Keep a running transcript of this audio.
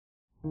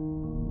Good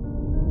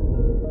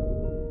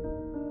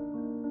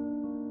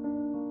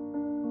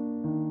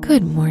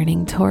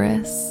morning,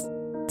 Taurus.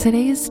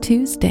 Today is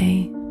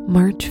Tuesday,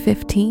 March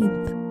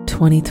 15th,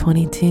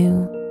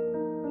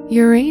 2022.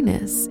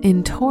 Uranus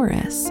in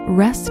Taurus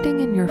resting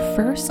in your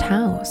first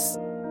house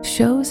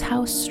shows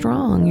how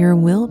strong your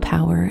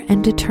willpower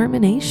and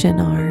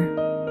determination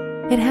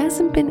are. It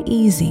hasn't been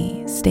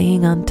easy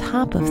staying on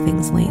top of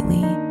things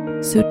lately,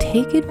 so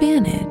take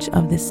advantage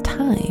of this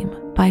time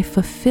by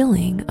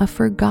fulfilling a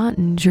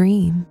forgotten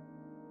dream.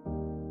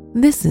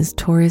 This is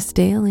Taurus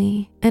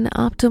Daily, an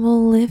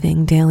optimal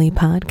living daily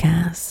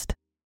podcast.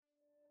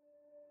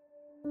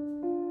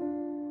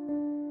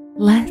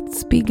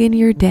 Let's begin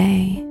your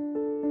day.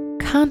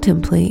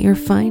 Contemplate your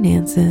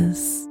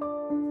finances.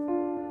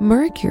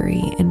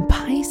 Mercury in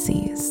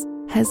Pisces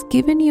has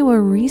given you a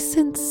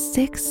recent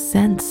sixth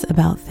sense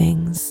about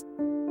things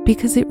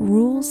because it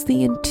rules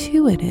the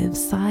intuitive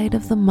side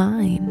of the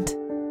mind.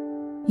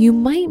 You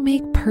might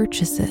make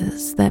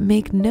purchases that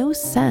make no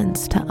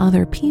sense to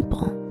other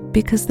people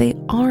because they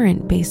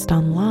aren't based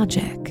on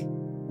logic.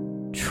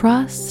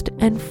 Trust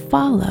and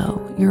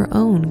follow your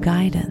own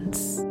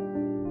guidance.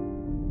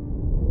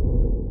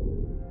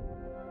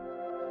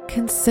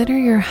 Consider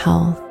your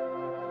health.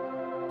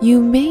 You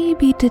may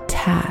be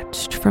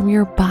detached from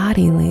your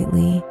body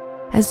lately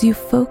as you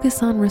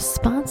focus on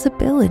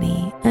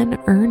responsibility and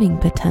earning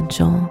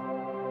potential,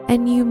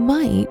 and you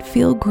might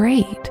feel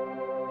great,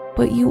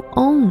 but you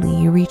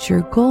only reach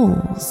your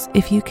goals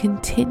if you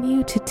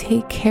continue to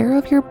take care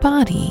of your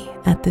body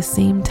at the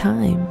same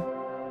time.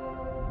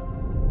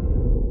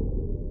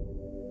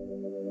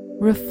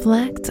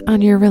 Reflect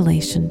on your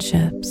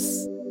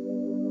relationships.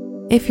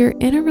 If you're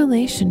in a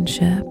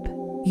relationship,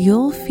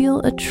 you'll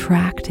feel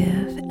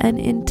attractive and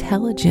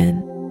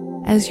intelligent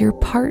as your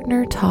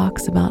partner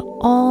talks about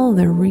all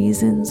the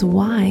reasons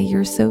why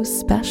you're so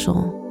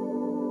special,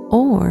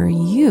 or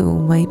you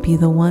might be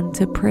the one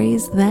to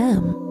praise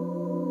them.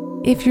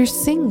 If you're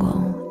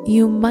single,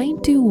 you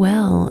might do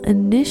well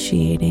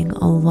initiating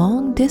a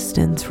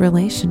long-distance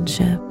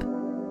relationship.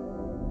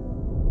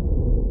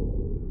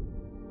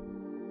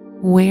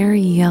 Wear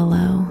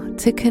yellow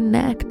to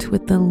connect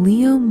with the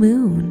Leo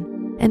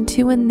moon and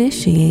to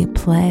initiate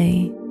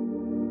play.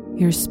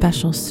 Your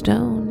special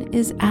stone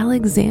is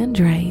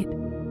alexandrite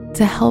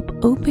to help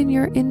open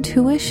your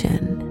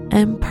intuition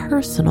and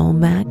personal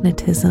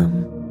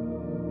magnetism.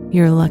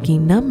 Your lucky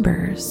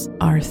numbers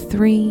are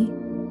 3,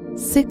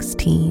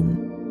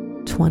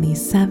 16,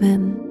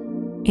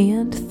 27,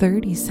 and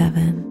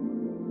 37.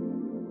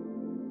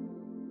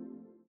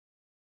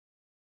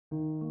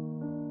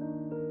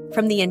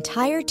 From the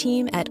entire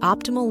team at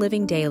Optimal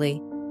Living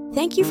Daily,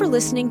 thank you for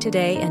listening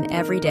today and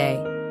every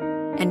day.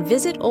 And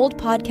visit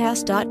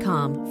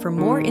oldpodcast.com for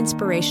more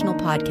inspirational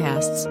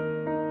podcasts.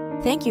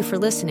 Thank you for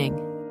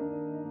listening.